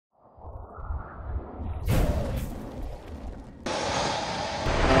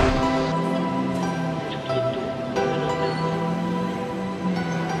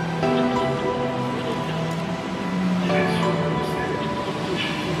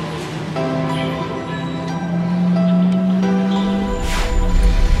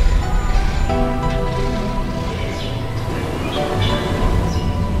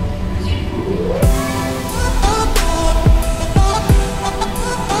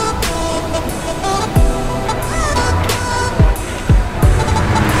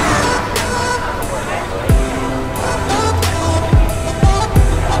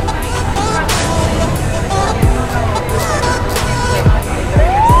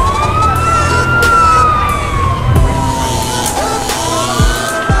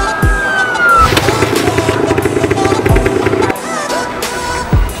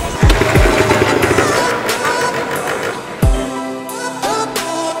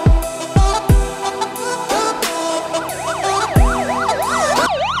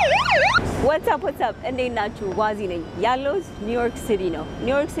up? እንዴት ናችሁ? ዋዚ ነኝ። ያለሁት ኒውዮርክ ሲቲ ነው።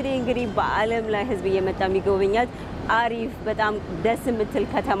 ኒውዮርክ ሲቲ እንግዲህ በዓለም ላይ ህዝብ እየመጣ የሚጎበኛት አሪፍ በጣም ደስ የምትል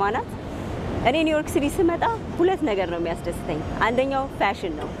ከተማ ናት። እኔ ኒውዮርክ ሲቲ ስመጣ ሁለት ነገር ነው የሚያስደስተኝ። አንደኛው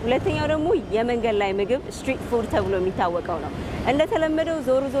ፋሽን ነው፣ ሁለተኛው ደግሞ የመንገድ ላይ ምግብ ስትሪት ፉድ ተብሎ የሚታወቀው ነው። እንደተለመደው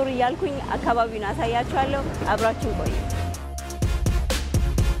ዞር ዞር እያልኩኝ አካባቢውን አሳያችኋለሁ። አብራችሁን ቆዩ።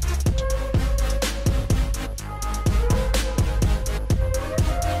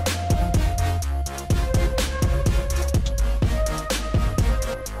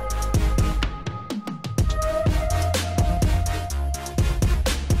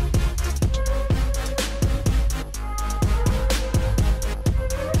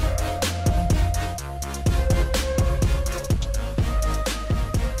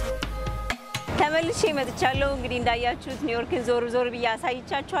 ተመልሼ መጥቻለሁ። እንግዲህ እንዳያችሁት ኒውዮርክን ዞር ዞር ብዬ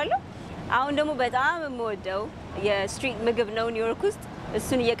አሳይቻችኋለሁ። አሁን ደግሞ በጣም የምወደው የስትሪት ምግብ ነው ኒውዮርክ ውስጥ።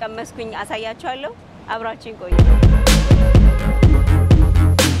 እሱን እየቀመስኩኝ አሳያችኋለሁ። አብራችሁን ቆዩ።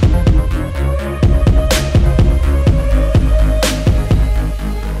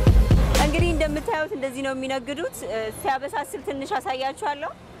 እንግዲህ እንደምታዩት እንደዚህ ነው የሚነግዱት። ሲያበሳስል ትንሽ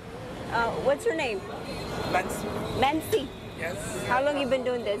አሳያችኋለሁ። What's your name? Nancy. Nancy. Yes. How long you been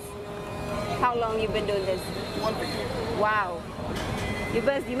doing this? How long you been doing this? 1 week. Wow. You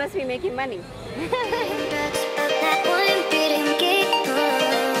must be making money.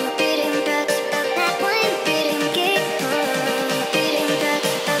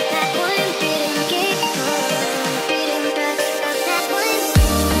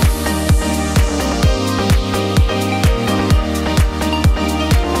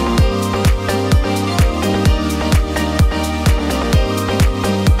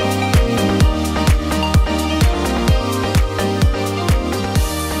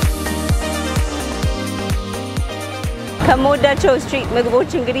 ከመወዳቸው ስትሪት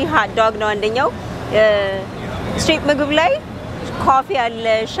ምግቦች እንግዲህ ሃት ዶግ ነው አንደኛው። ስትሪት ምግብ ላይ ኮፊ አለ፣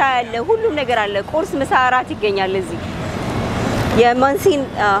 ሻይ አለ፣ ሁሉም ነገር አለ። ቁርስ፣ ምሳ፣ እራት ይገኛል እዚህ። የማንሲን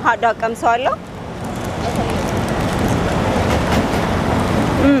ሃት ዶግ ቀምሰዋለሁ።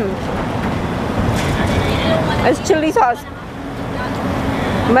 It's chili sauce.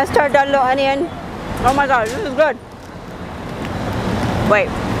 Mustard አለው, onion. Oh my god, this is good. Wait.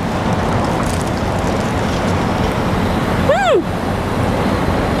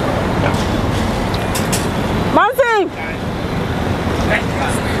 Monty!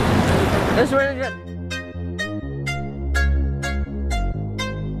 It's really good.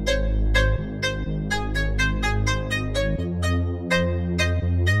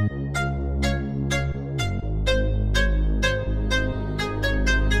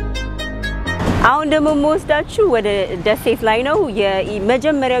 አሁን ደግሞ መወስዳችሁ ወደ ደሴት ላይ ነው።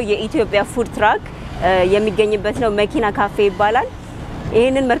 የመጀመሪያው የኢትዮጵያ ፉድ ትራክ የሚገኝበት ነው። መኪና ካፌ ይባላል።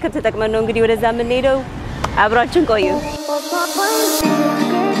 ይሄንን መርከብ ተጠቅመን ነው እንግዲህ ወደዛ የምንሄደው። አብራችን ቆዩ።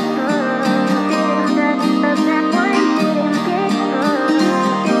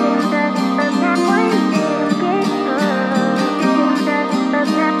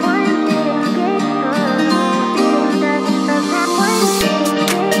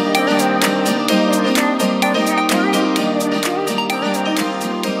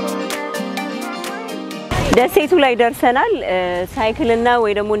 ደሴቱ ላይ ደርሰናል። ሳይክልና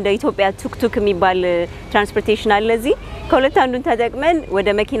ወይ ደግሞ እንደ ኢትዮጵያ ቱክቱክ የሚባል ትራንስፖርቴሽን አለ እዚህ። ከሁለት አንዱን ተጠቅመን ወደ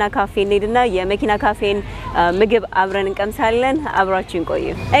መኪና ካፌ እንሄድና የመኪና ካፌን ምግብ አብረን እንቀምሳለን። አብራችሁን ቆዩ።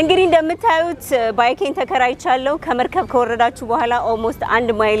 እንግዲህ እንደምታዩት ባይኬን ተከራይቻለሁ። ከመርከብ ከወረዳችሁ በኋላ ኦልሞስት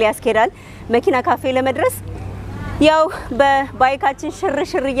 1 ማይል ያስኬዳል መኪና ካፌ ለመድረስ። ያው በባይካችን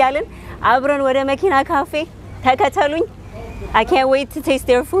ሽርሽር እያልን አብረን ወደ መኪና ካፌ ተከተሉኝ። I can't wait to taste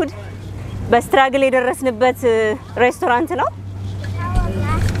their food. በስትራግል የደረስንበት ሬስቶራንት ነው።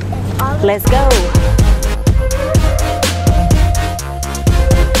 Let's go.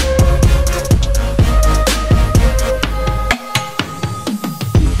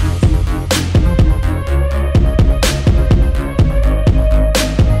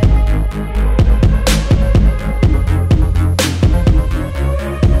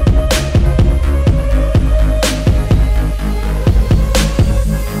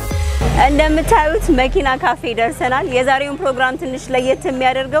 እንደምታዩት መኪና ካፌ ደርሰናል። የዛሬውን ፕሮግራም ትንሽ ለየት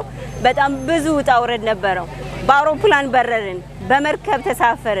የሚያደርገው በጣም ብዙ ውጣ ውረድ ነበረው። በአውሮፕላን በረርን፣ በመርከብ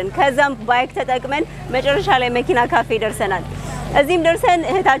ተሳፈርን፣ ከዛም ባይክ ተጠቅመን መጨረሻ ላይ መኪና ካፌ ደርሰናል። እዚህም ደርሰን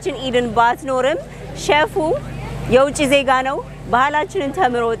እህታችን ኢድን ባትኖርም ሼፉ የውጭ ዜጋ ነው። ባህላችንን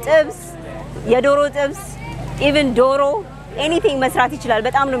ተምሮ ጥብስ፣ የዶሮ ጥብስ፣ ኢቭን ዶሮ ኤኒቲንግ መስራት ይችላል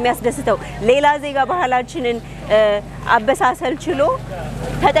በጣም ነው የሚያስደስተው ሌላ ዜጋ ባህላችንን አበሳሰል ችሎ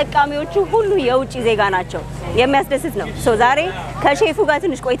ተጠቃሚዎቹ ሁሉ የውጪ ዜጋ ናቸው የሚያስደስት ነው ሶ ዛሬ ከሼፉ ጋር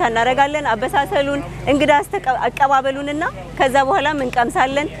ትንሽ ቆይታ እናደርጋለን አበሳሰሉን እንግዳ አቀባበሉንና ከዛ በኋላ ምን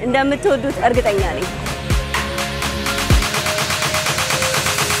ቀምሳለን እንደምትወዱት እርግጠኛ ነኝ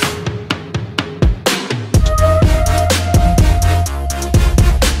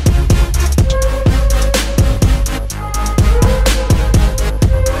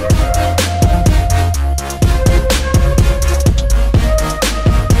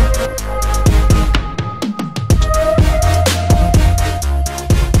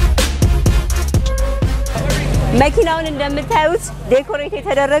መኪናውን እንደምታዩት ዴኮሬት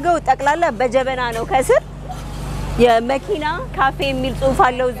የተደረገው ጠቅላላ በጀበና ነው ከስር የመኪና ካፌ የሚል ጽሁፍ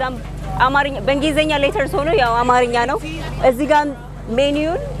አለው እዛም አማርኛ በእንግሊዘኛ ሌተርስ ሆኖ ያው አማርኛ ነው እዚህ ጋር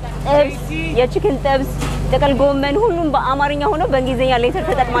ሜኒውን ጥብስ የቺክን ጥብስ ጥቅል ጎመን ሁሉም በአማርኛ ሆኖ በእንግሊዘኛ ሌተር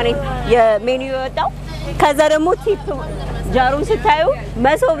ተጠቅማኔ የሜኒው የወጣው ከዛ ደግሞ ቲፕ ጃሩን ስታዩ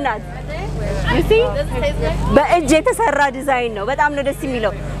መሶብ ናት እሺ በእጅ የተሰራ ዲዛይን ነው በጣም ነው ደስ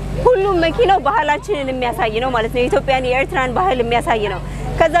የሚለው ሁሉም መኪናው ባህላችንን የሚያሳይ ነው ማለት ነው የኢትዮጵያን የኤርትራን ባህል የሚያሳይ ነው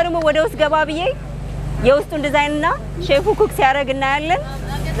ከዛ ደግሞ ወደ ውስጥ ገባ ብዬ የውስጡን ዲዛይንና ሼፉ ኩክ ሲያደርግ እናያለን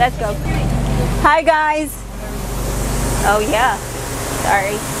let's go hi guys oh yeah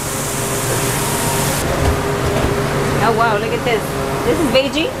sorry oh wow look at this is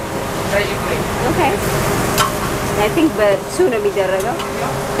veggie plate okay I think በሱን የሚደረገው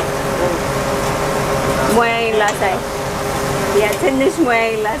ሞያዬን ላሳይ ትንሽ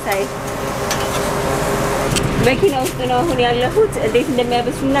ሞያዬን ላሳይ መኪና ውስጥ ነው አሁን ያለሁት እንዴት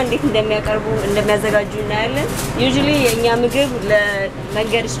እንደሚያበስሉና እንዴት እንደሚያቀርቡ እንደሚያዘጋጁ እናያለን usually የኛ ምግብ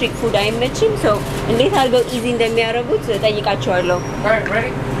ለመንገድ ስትሪት ፉድ አይመችም so እንዴት አድርገው ኢዚ እንደሚያረጉት ጠይቃቸዋለሁ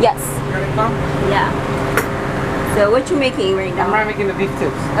ready yes yeah so what you making right now I'm making the beef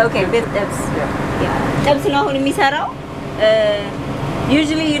tips okay beef tips yeah tips ነው አሁን የሚሰራው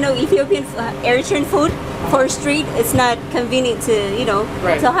usually you know Ethiopian Eritrean food for street it's not convenient to you know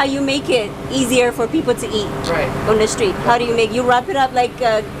so how you make it easier for people to eat on the street how do you make you wrap it up like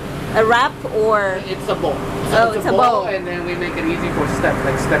a wrap or it's a bowl it's a bowl and then we make it easy for step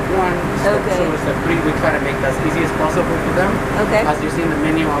 1 step 2 step 3 we try to make it as easy as possible for them as you see in the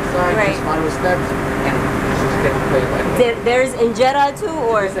menu outside just follow steps and just get to play like there's injera too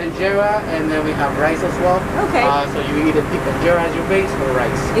or there's injera and then we have rice as well so you either pick injera as your base or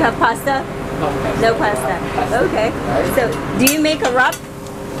rice you have pasta No pasta. Okay. So, do you make a wrap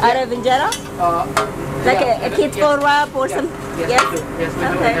out of injera? Like a kitfo wrap or something? Yes, we do. Yes, we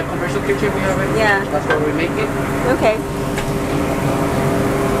do. In the commercial kitchen we have it. Yeah. That's where we make it. Okay.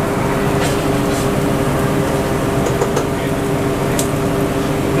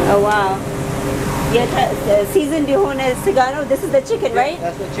 Oh wow. Yeah, seasoned የሆነ ስጋ ነው. This is the chicken, right?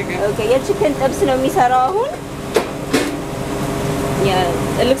 That's the chicken. Okay. Yeah, chicken ጥብስ ነው የሚሰራው አሁን.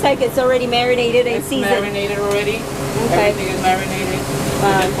 Yeah, it looks like it's already marinated and seasoned. It's marinated already. Okay. Everything is marinated. We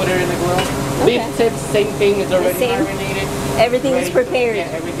just put it in the grill. Beef tips, same thing, is already marinated. Everything is prepared.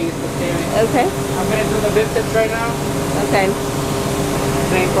 Yeah, everything is prepared. Okay. I'm going to do the beef tips right now. Okay.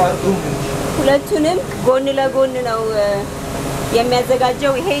 Same process. ሁለቱንም ጎን ለጎን ነው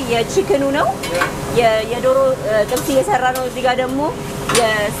የሚያዘጋጀው ይሄ የቺክኑ ነው የዶሮ ጥብስ እየሰራ ነው እዚህ ጋር ደግሞ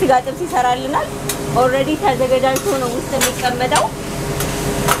የስጋ ጥብስ ይሰራልናል ኦሬዲ ተዘጋጅቶ ነው ውስጥ የሚቀመጠው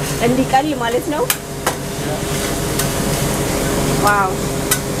እንዲቀል ማለት ነው ዋው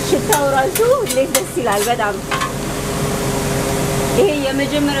ሽታው ራሱ እንዴት ደስ ይላል በጣም ይሄ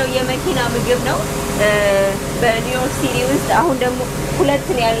የመጀመሪያው የመኪና ምግብ ነው በኒውዮርክ ሲቲ ውስጥ አሁን ደግሞ ሁለት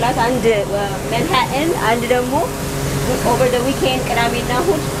ነው ያላት አንድ መንሃተን አንድ ደግሞ over the weekend ቅዳሜና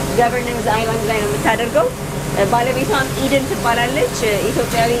እሁድ ገቨርነርስ አይላንድ ላይ ነው የምታደርገው ባለቤቷም ኢደን ትባላለች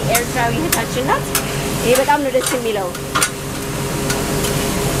ኢትዮጵያዊ ኤርትራዊ እህታችን ናት ይሄ በጣም ነው ደስ የሚለው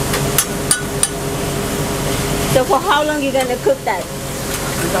So for how long you going to cook that?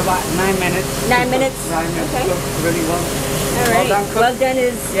 It's about 9 minutes. 9 minutes? 9 minutes. Okay. Really well. All right. Well done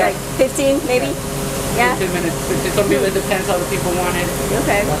is like 15 maybe? Yeah. 15 minutes. Some people, it depends how the people want it.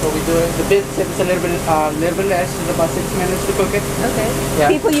 Okay. That's what we do. The bit it's a little bit less. It's about 6 minutes to cook it. Okay.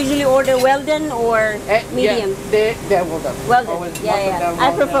 Yeah. People usually order well done or medium? Yeah, they're well done. Well done. Yeah.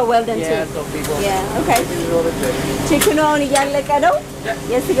 I prefer well done too. Yeah, so people. Yeah. Okay. Chicken on እያለቀ ነው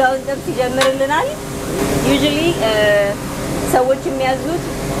የስጋውን ጥብስ ይጀምርልናል usually ሰዎች የሚያዙት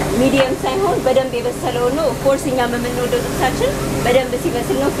ሚዲየም ሳይሆን በደንብ የበሰለው ነው ኦፍ ኮርስ እኛ የምንወደው ጥብሳችን በደንብ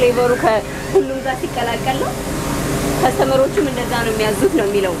ሲበስል ነው ፍሌቨሩ ከሁሉም ጋር ሲቀላቀል ነው ከስተመሮቹም እንደዛ ነው የሚያዙት ነው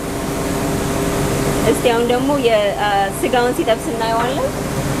የሚለው እስቲ አሁን ደግሞ የስጋውን ሲጠብስ እናየዋለን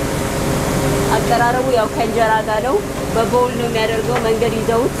አቀራረቡ ያው ከእንጀራ ጋር ነው በቦል ነው የሚያደርገው መንገድ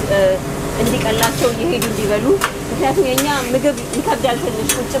ይዘውት እንዲቀላቸው ይሄዱ እንዲበሉ ምክንያቱም የኛ ምግብ ይከብዳል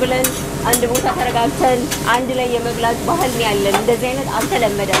ትንሽ ቁጭ ብለን አንድ ቦታ ተረጋግተን አንድ ላይ የመብላት ባህል ነው ያለን እንደዚህ አይነት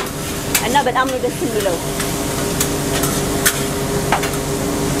አልተለመደም እና በጣም ነው ደስ የሚለው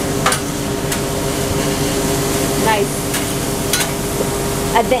nice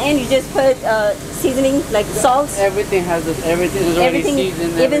at the end you just put seasoning like salt everything has this everything is already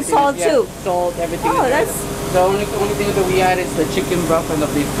seasoned even salt too salt everything oh that's the only thing that we add is the chicken broth and the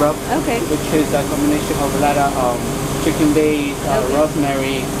beef broth okay which is a combination of a lot of chicken base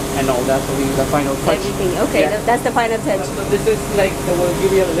rosemary and all that so we use the final touch everything okay that's the final touch so this is like that will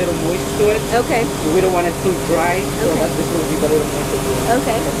give you a little moist to it okay we don't want it too dry so that this will give a little moist to it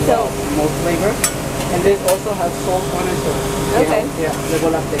okay so more flavor and this also has salt on it so okay yeah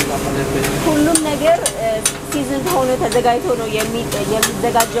level up things up a little bit ሁሉም ነገር seasoned ሆኖ ተዘጋጅቶ ነው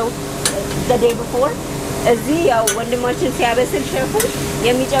የሚዘጋጀው the day before እዚህ ያው ወንድማችን ሲያበስል ሼፉ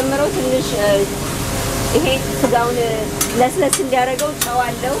የሚጨምረው ትንሽ ይሄ ስጋውን ለስለስ እንዲያደርገው ጨው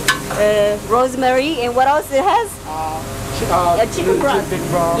አለው rosemary and what else it has chicken broth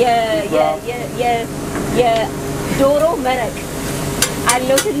የዶሮ መረቅ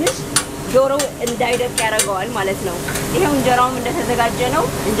አለው ትንሽ ዶሮ እንዳይደርቅ ያደርገዋል ማለት ነው ይሄው እንጀራውም እንደተዘጋጀ ነው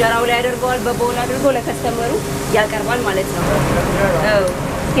እንጀራው ላይ ያደርገዋል በቦል አድርጎ ለከስተመሩ ያቀርባል ማለት ነው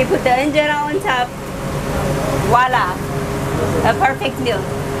he put the injera on top voila a perfect meal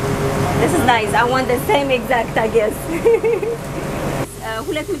this is nice I want the same exact I guess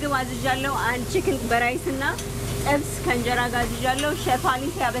ሁለት ምግብ አዝዣለሁ አንድ chicken በራይስ እና ጥብስ ከእንጀራ ጋር አዝዣለሁ ሼፍ አሊ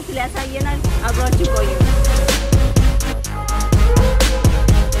ሲያበስል ያሳየናል አብራችሁ ቆዩ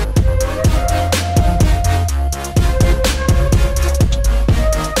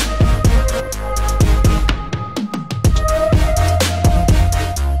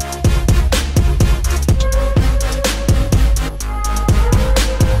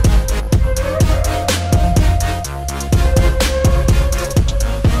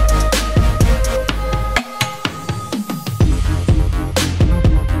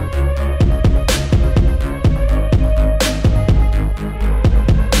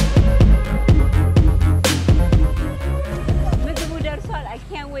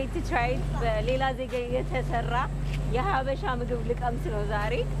በሌላ ዜጋ የተሰራ የሀበሻ ምግብ ልቀምስ ነው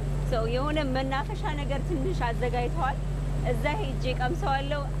ዛሬ ሰው የሆነ መናፈሻ ነገር ትንሽ አዘጋጅተዋል እዛ ሄጄ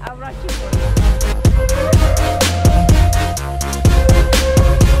ቀምሰዋለሁ አብራችሁ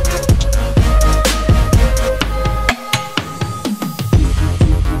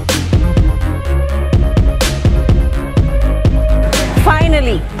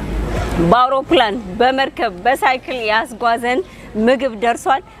finally በአውሮፕላን በመርከብ በሳይክል ያስጓዘን ምግብ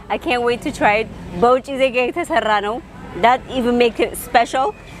ደርሷል I can't wait to try it በውጪ ዜጋ የተሰራ ነው that even make it special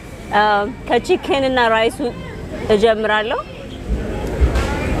ከቺክን እና ራይሱ እጀምራለሁ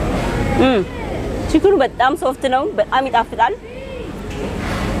ቺክኑ በጣም ሶፍት ነው በጣም ይጣፍጣል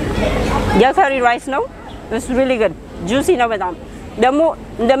የከሪ ራይስ ነው it's really good juicy ነው በጣም ደግሞ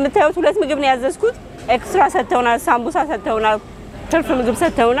እንደምታዩት ሁለት ምግብ ነው ያዘዝኩት ኤክስትራ ሰተውናል ሳምቡሳ ሰተውናል ትርፍ ምግብ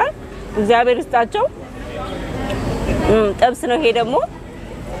ሰተውናል እግዚአብሔር ይስጣቸው ጥብስ ነው ይሄ ደግሞ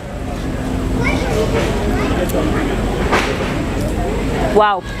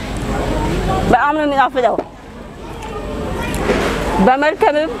ዋው በጣም ነው የሚጣፍጠው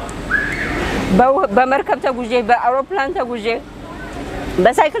በመርከብ ተጉዤ በአውሮፕላን ተጉዤ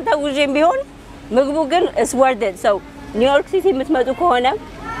በሳይክል ተጉዤ ቢሆን ምግቡ ግን is worth it so ኒውዮርክ ሲቲ የምትመጡ ከሆነ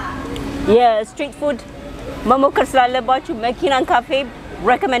የስትሪት ፉድ መሞከር ስላለባችሁ መኪናን ካፌ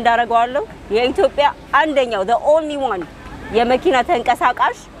recommend አደርጋለሁ የኢትዮጵያ አንደኛው the only one የመኪና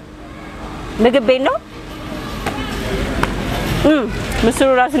ተንቀሳቃሽ ምግብ ቤት ነው ምስሩ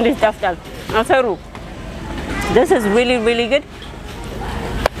ራስ እንዴት ይጣፍጣል አሰሩ this is really really good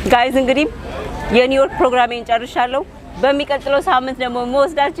guys እንግዲህ የኒውዮርክ ፕሮግራሜን ጨርሻለሁ በሚቀጥለው ሳምንት ደግሞ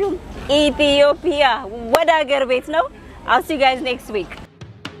መወስዳችሁ ኢትዮጵያ ወደ ሀገር ቤት ነው I'll see you guys next week